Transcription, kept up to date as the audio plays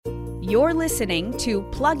You're listening to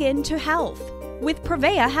Plug Into Health with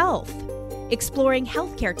Prevea Health, exploring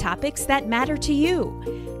healthcare topics that matter to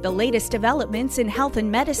you, the latest developments in health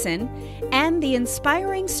and medicine, and the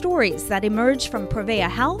inspiring stories that emerge from Prevea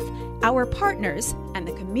Health, our partners, and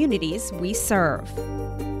the communities we serve.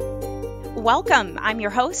 Welcome. I'm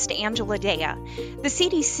your host, Angela Dea. The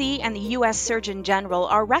CDC and the U.S. Surgeon General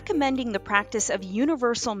are recommending the practice of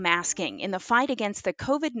universal masking in the fight against the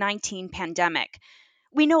COVID-19 pandemic.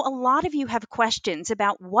 We know a lot of you have questions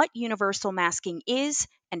about what universal masking is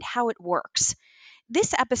and how it works.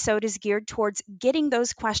 This episode is geared towards getting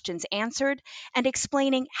those questions answered and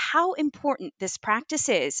explaining how important this practice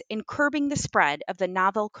is in curbing the spread of the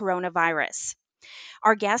novel coronavirus.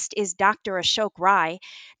 Our guest is Dr. Ashok Rai.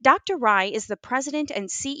 Dr. Rai is the president and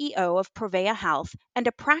CEO of Prevea Health and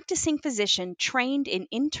a practicing physician trained in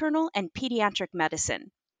internal and pediatric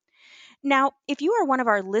medicine. Now, if you are one of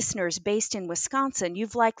our listeners based in Wisconsin,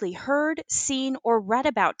 you've likely heard, seen, or read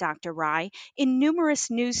about Dr. Rai in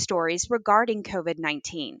numerous news stories regarding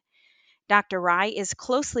COVID-19. Dr. Rai is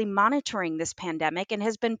closely monitoring this pandemic and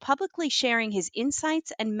has been publicly sharing his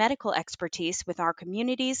insights and medical expertise with our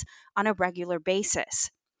communities on a regular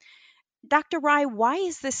basis. Dr. Rai, why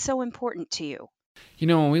is this so important to you? You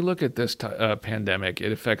know, when we look at this pandemic,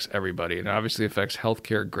 it affects everybody. It obviously affects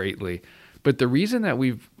healthcare greatly. But the reason that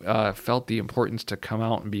we've felt the importance to come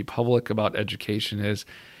out and be public about education is,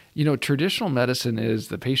 you know, traditional medicine is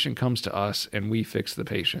the patient comes to us and we fix the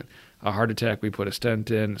patient. A heart attack, we put a stent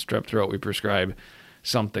in. Strep throat, we prescribe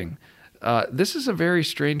something. This is a very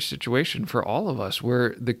strange situation for all of us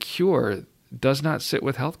where the cure does not sit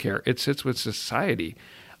with healthcare. It sits with society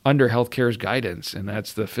under healthcare's guidance, and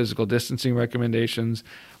that's the physical distancing recommendations.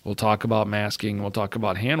 We'll talk about masking. We'll talk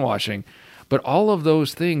about hand washing. But all of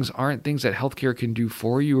those things aren't things that healthcare can do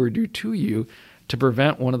for you or do to you to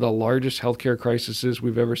prevent one of the largest healthcare crises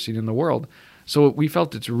we've ever seen in the world. So we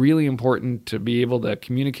felt it's really important to be able to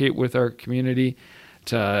communicate with our community,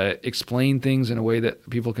 to explain things in a way that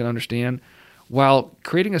people can understand, while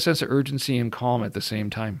creating a sense of urgency and calm at the same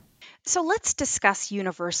time. So let's discuss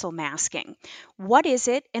universal masking. What is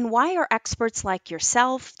it, and why are experts like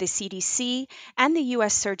yourself, the CDC, and the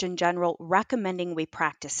U.S. Surgeon General recommending we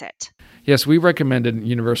practice it? Yes, we recommended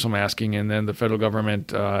universal masking, and then the federal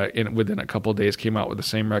government within a couple of days came out with the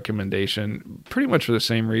same recommendation, pretty much for the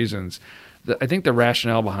same reasons. I think the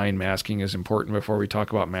rationale behind masking is important before we talk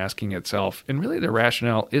about masking itself. And really the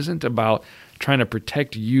rationale isn't about trying to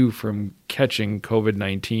protect you from catching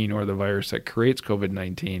COVID-19 or the virus that creates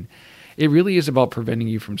COVID-19. It really is about preventing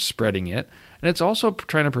you from spreading it. And it's also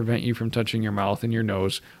trying to prevent you from touching your mouth and your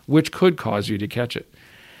nose, which could cause you to catch it.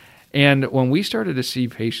 And when we started to see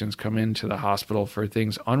patients come into the hospital for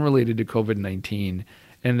things unrelated to COVID-19,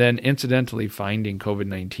 and then incidentally finding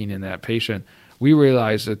COVID-19 in that patient, we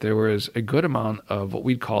realized that there was a good amount of what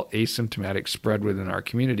we'd call asymptomatic spread within our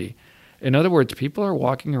community. In other words, people are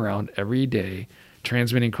walking around every day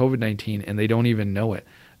transmitting COVID-19 and they don't even know it.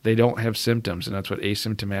 They don't have symptoms, and that's what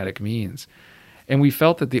asymptomatic means. And we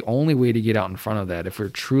felt that the only way to get out in front of that, if we're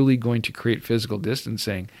truly going to create physical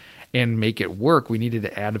distancing and make it work, we needed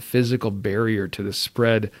to add a physical barrier to the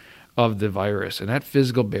spread of the virus. And that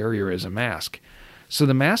physical barrier is a mask. So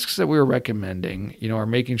the masks that we were recommending, are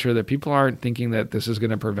making sure that people aren't thinking that this is going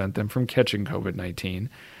to prevent them from catching COVID-19.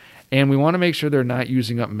 And we want to make sure they're not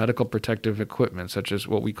using up medical protective equipment, such as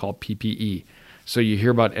what we call PPE. So you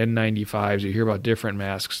hear about N95s, you hear about different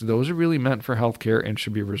masks. Those are really meant for healthcare and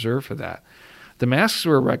should be reserved for that. The masks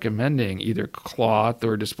we're recommending, either cloth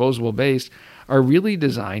or disposable based, are really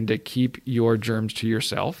designed to keep your germs to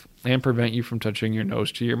yourself and prevent you from touching your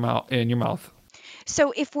nose to your mouth and your mouth.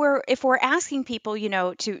 So if we're asking people,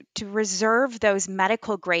 to reserve those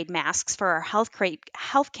medical grade masks for our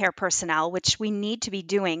healthcare personnel, which we need to be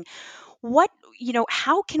doing,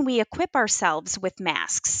 how can we equip ourselves with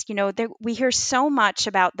masks? We hear so much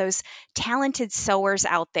about those talented sewers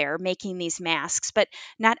out there making these masks, but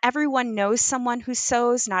not everyone knows someone who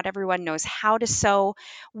sews. Not everyone knows how to sew.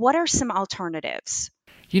 What are some alternatives?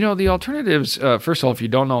 The alternatives, first of all, if you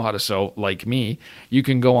don't know how to sew, like me, you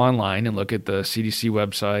can go online and look at the CDC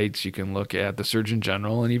websites. You can look at the Surgeon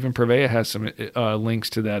General, and even Prevea has some links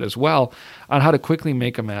to that as well on how to quickly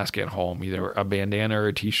make a mask at home, either a bandana or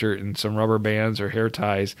a t-shirt and some rubber bands or hair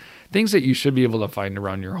ties, things that you should be able to find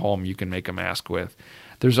around your home you can make a mask with.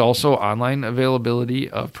 There's also online availability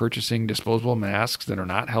of purchasing disposable masks that are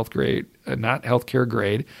not healthcare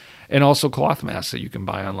grade, and also cloth masks that you can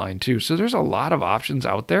buy online too. So there's a lot of options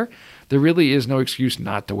out there. There really is no excuse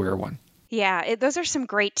not to wear one. Yeah, those are some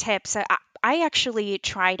great tips. I actually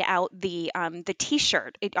tried out the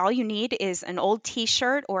T-shirt. All you need is an old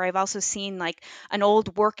T-shirt, or I've also seen like an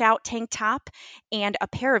old workout tank top and a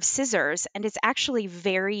pair of scissors, and it's actually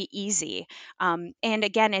very easy. And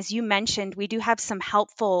again, as you mentioned, we do have some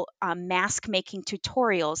helpful mask making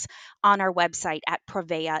tutorials on our website at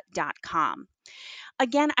Prevea.com.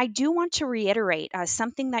 Again, I do want to reiterate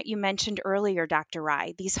something that you mentioned earlier, Dr.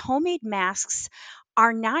 Rai. These homemade masks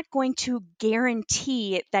are not going to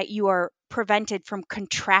guarantee that you are prevented from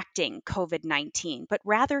contracting COVID 19, but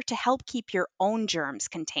rather to help keep your own germs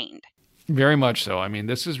contained. Very much so. I mean,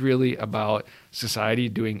 this is really about society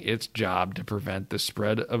doing its job to prevent the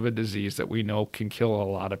spread of a disease that we know can kill a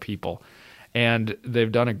lot of people. And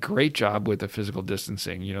they've done a great job with the physical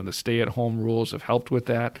distancing. You know, the stay-at-home rules have helped with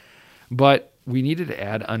that. But we needed to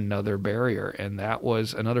add another barrier, and that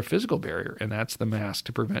was another physical barrier, and that's the mask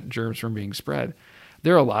to prevent germs from being spread.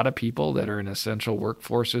 There are a lot of people that are in essential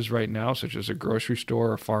workforces right now, such as a grocery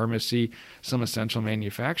store, a pharmacy, some essential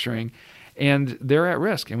manufacturing, and they're at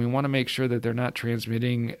risk. And we want to make sure that they're not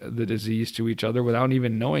transmitting the disease to each other without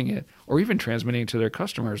even knowing it, or even transmitting it to their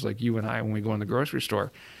customers like you and I when we go in the grocery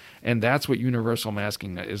store. And that's what universal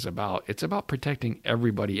masking is about. It's about protecting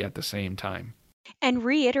everybody at the same time. And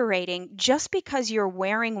reiterating, just because you're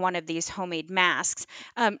wearing one of these homemade masks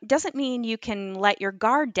doesn't mean you can let your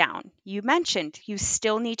guard down. You mentioned you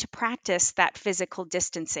still need to practice that physical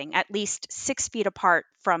distancing, at least 6 feet apart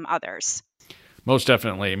from others. Most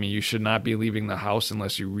definitely. I mean, you should not be leaving the house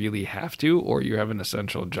unless you really have to or you have an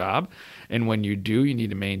essential job. And when you do, you need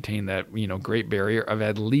to maintain that, great barrier of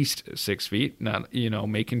at least 6 feet, not,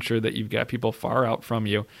 making sure that you've got people far out from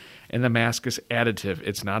you. And the mask is additive.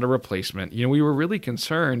 It's not a replacement. We were really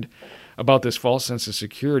concerned about this false sense of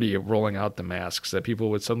security of rolling out the masks, that people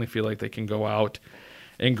would suddenly feel like they can go out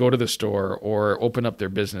and go to the store or open up their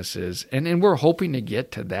businesses. And we're hoping to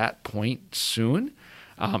get to that point soon.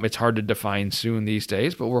 It's hard to define soon these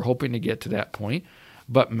days, but we're hoping to get to that point.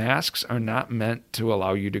 But masks are not meant to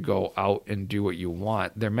allow you to go out and do what you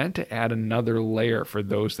want. They're meant to add another layer for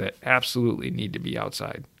those that absolutely need to be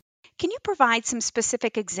outside. Can you provide some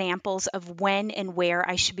specific examples of when and where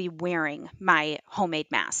I should be wearing my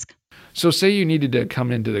homemade mask? So say you needed to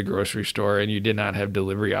come into the grocery store and you did not have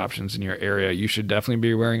delivery options in your area, you should definitely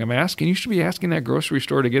be wearing a mask, and you should be asking that grocery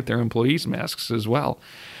store to get their employees masks as well.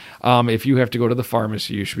 If you have to go to the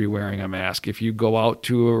pharmacy, you should be wearing a mask. If you go out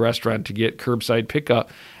to a restaurant to get curbside pickup,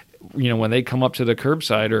 when they come up to the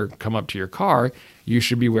curbside or come up to your car, you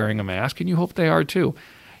should be wearing a mask, and you hope they are too.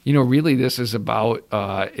 Really this is about,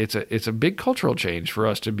 it's a big cultural change for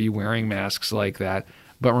us to be wearing masks like that.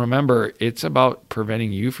 But remember, it's about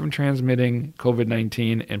preventing you from transmitting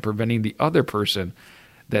COVID-19 and preventing the other person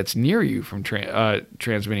that's near you from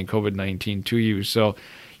transmitting COVID-19 to you. So,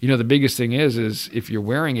 the biggest thing is if you're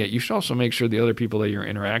wearing it, you should also make sure the other people that you're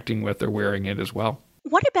interacting with are wearing it as well.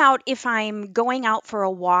 What about if I'm going out for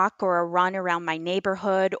a walk or a run around my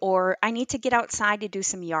neighborhood, or I need to get outside to do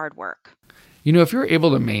some yard work? If you're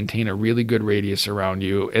able to maintain a really good radius around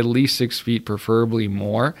you, at least 6 feet, preferably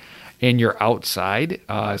more, and you're outside,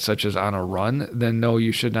 such as on a run, then no,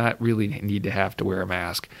 you should not really need to have to wear a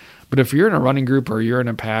mask. But if you're in a running group or you're in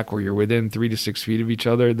a pack where you're within 3 to 6 feet of each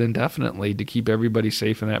other, then definitely to keep everybody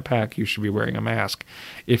safe in that pack, you should be wearing a mask.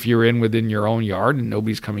 If you're within your own yard and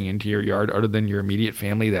nobody's coming into your yard other than your immediate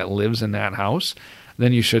family that lives in that house,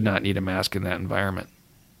 then you should not need a mask in that environment.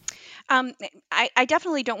 I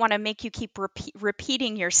definitely don't want to make you keep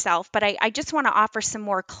repeating yourself, but I just want to offer some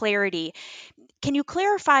more clarity. Can you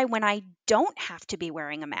clarify when I don't have to be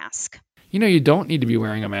wearing a mask? You don't need to be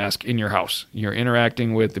wearing a mask in your house. You're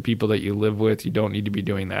interacting with the people that you live with. You don't need to be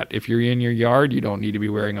doing that. If you're in your yard, you don't need to be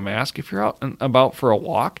wearing a mask. If you're out and about for a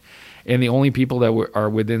walk and the only people that are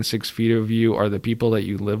within 6 feet of you are the people that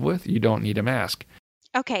you live with, you don't need a mask.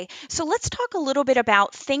 Okay, so let's talk a little bit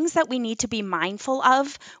about things that we need to be mindful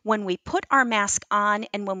of when we put our mask on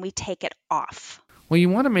and when we take it off. Well, you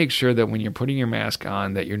want to make sure that when you're putting your mask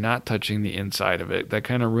on that you're not touching the inside of it. That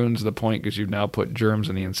kind of ruins the point because you've now put germs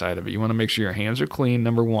on the inside of it. You want to make sure your hands are clean,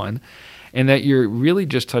 number one, and that you're really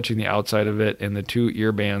just touching the outside of it and the 2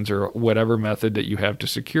 ear bands or whatever method that you have to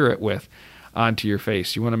secure it with onto your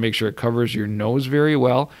face. You want to make sure it covers your nose very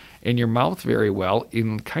well and your mouth very well,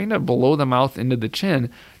 and kind of below the mouth into the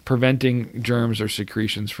chin, preventing germs or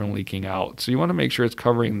secretions from leaking out. So you want to make sure it's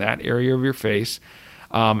covering that area of your face,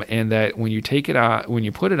 and that when you take it on, when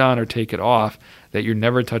you put it on or take it off, that you're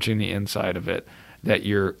never touching the inside of it. That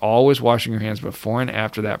you're always washing your hands before and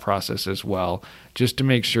after that process as well, just to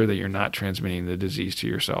make sure that you're not transmitting the disease to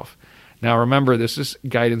yourself. Now, remember, this is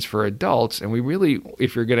guidance for adults, and we really,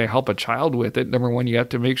 if you're going to help a child with it, number one, you have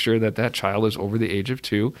to make sure that that child is over the age of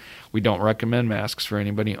 2. We don't recommend masks for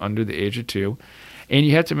anybody under the age of 2. And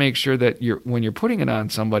you have to make sure that when you're putting it on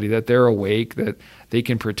somebody, that they're awake, that they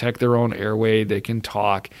can protect their own airway, they can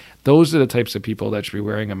talk. Those are the types of people that should be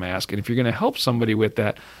wearing a mask. And if you're going to help somebody with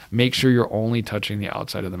that, make sure you're only touching the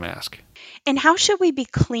outside of the mask. And how should we be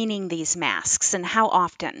cleaning these masks, and how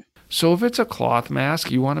often? So if it's a cloth mask,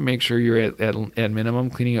 you want to make sure you're at minimum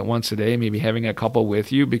cleaning it once a day, maybe having a couple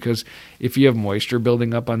with you, because if you have moisture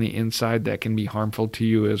building up on the inside, that can be harmful to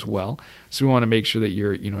you as well. So we want to make sure that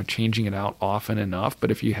you're changing it out often enough.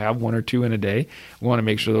 But if you have 1 or 2 in a day, we want to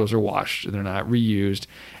make sure those are washed, they're not reused.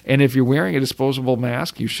 And if you're wearing a disposable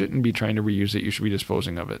mask, you shouldn't be trying to reuse it. You should be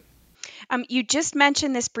disposing of it. You just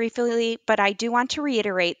mentioned this briefly, but I do want to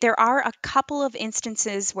reiterate, there are a couple of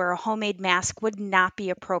instances where a homemade mask would not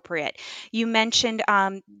be appropriate. You mentioned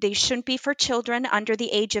they shouldn't be for children under the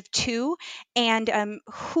age of 2, and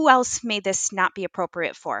who else may this not be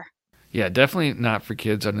appropriate for? Yeah, definitely not for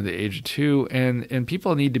kids under the age of 2, and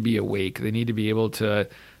people need to be awake. They need to be able to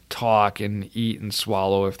talk and eat and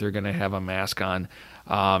swallow if they're going to have a mask on.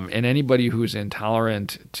 And anybody who's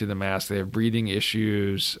intolerant to the mask, they have breathing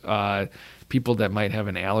issues, people that might have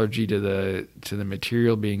an allergy to the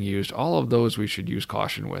material being used, all of those we should use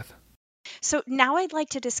caution with. So now I'd like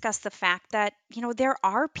to discuss the fact that, there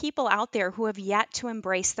are people out there who have yet to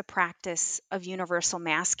embrace the practice of universal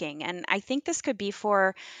masking. And I think this could be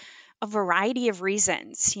for a variety of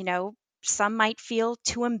reasons. Some might feel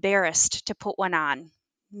too embarrassed to put one on.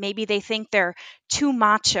 Maybe they think they're too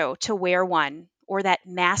macho to wear one, or that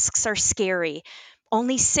masks are scary.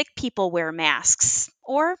 Only sick people wear masks,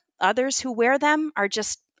 or others who wear them are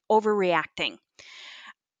just overreacting.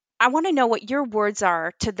 I want to know what your words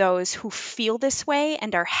are to those who feel this way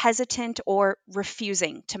and are hesitant or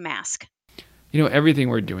refusing to mask. Everything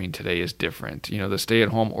we're doing today is different. The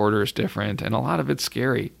stay-at-home order is different, and a lot of it's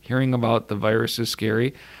scary. Hearing about the virus is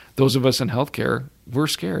scary. Those of us in healthcare, we're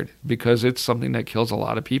scared because it's something that kills a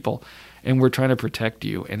lot of people, and we're trying to protect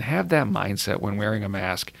you and have that mindset when wearing a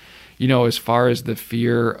mask. As far as the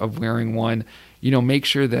fear of wearing one, make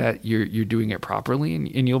sure that you're doing it properly,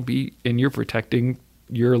 and you're protecting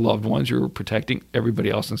your loved ones. You're protecting everybody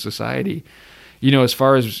else in society. As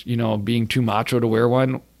far as, being too macho to wear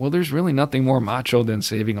one, well, there's really nothing more macho than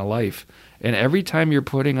saving a life. And every time you're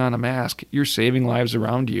putting on a mask, you're saving lives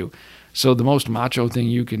around you. So the most macho thing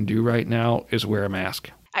you can do right now is wear a mask.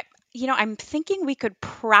 I'm thinking we could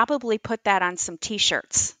probably put that on some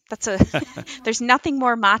t-shirts. There's nothing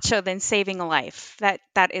more macho than saving a life. That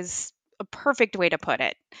is a perfect way to put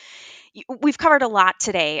it. We've covered a lot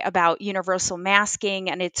today about universal masking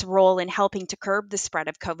and its role in helping to curb the spread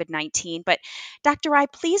of COVID-19. But Dr. Rai,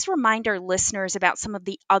 please remind our listeners about some of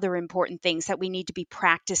the other important things that we need to be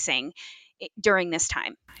practicing during this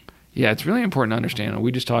time. Yeah, it's really important to understand what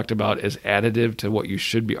we just talked about as additive to what you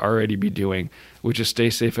should already be doing, which is stay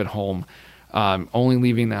safe at home, only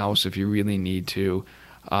leaving the house if you really need to,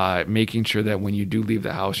 making sure that when you do leave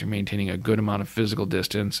the house, you're maintaining a good amount of physical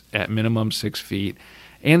distance, at minimum 6 feet,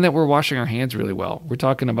 and that we're washing our hands really well. We're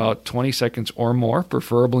talking about 20 seconds or more,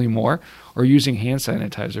 preferably more, or using hand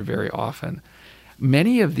sanitizer very often.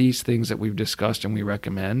 Many of these things that we've discussed and we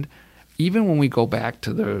recommend, even when we go back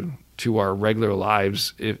to our regular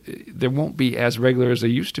lives, they won't be as regular as they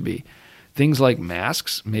used to be. Things like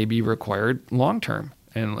masks may be required long-term,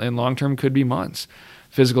 and long-term could be months.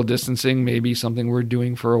 Physical distancing may be something we're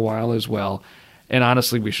doing for a while as well. And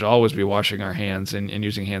honestly, we should always be washing our hands and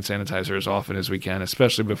using hand sanitizer as often as we can,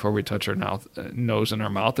 especially before we touch our nose and our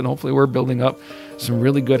mouth. And hopefully we're building up some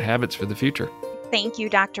really good habits for the future. Thank you,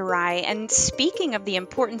 Dr. Rai. And speaking of the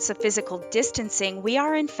importance of physical distancing, we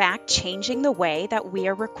are in fact changing the way that we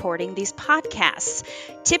are recording these podcasts.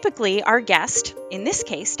 Typically, our guest, in this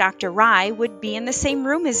case, Dr. Rai, would be in the same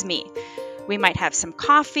room as me. We might have some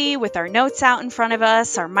coffee with our notes out in front of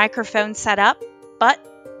us, our microphone set up, but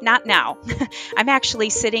not now. I'm actually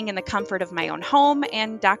sitting in the comfort of my own home,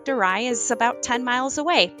 and Dr. Rai is about 10 miles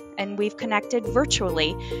away, and we've connected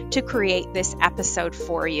virtually to create this episode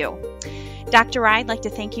for you. Dr. Rai, I'd like to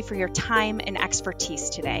thank you for your time and expertise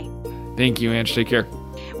today. Thank you, Ange. Take care.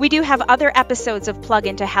 We do have other episodes of Plug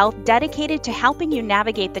Into Health dedicated to helping you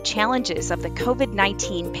navigate the challenges of the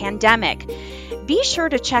COVID-19 pandemic. Be sure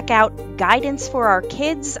to check out Guidance for Our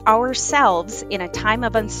Kids, Ourselves in a Time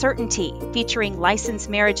of Uncertainty, featuring licensed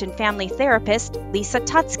marriage and family therapist Lisa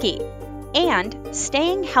Tutsky, and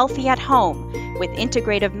Staying Healthy at Home with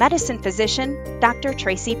integrative medicine physician Dr.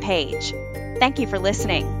 Tracy Page. Thank you for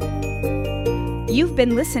listening. You've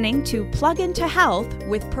been listening to Plug Into Health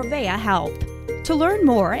with Prevea Health. To learn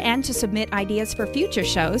more and to submit ideas for future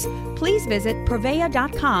shows, please visit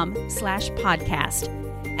prevea.com/podcast.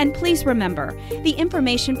 And please remember, the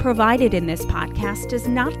information provided in this podcast does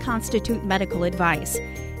not constitute medical advice.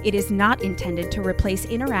 It is not intended to replace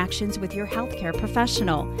interactions with your healthcare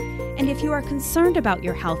professional. And if you are concerned about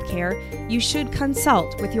your healthcare, you should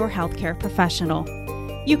consult with your healthcare professional.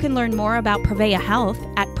 You can learn more about Prevea Health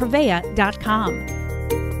at prevea.com.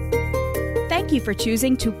 Thank you for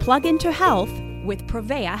choosing to plug into health with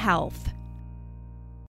Prevea Health.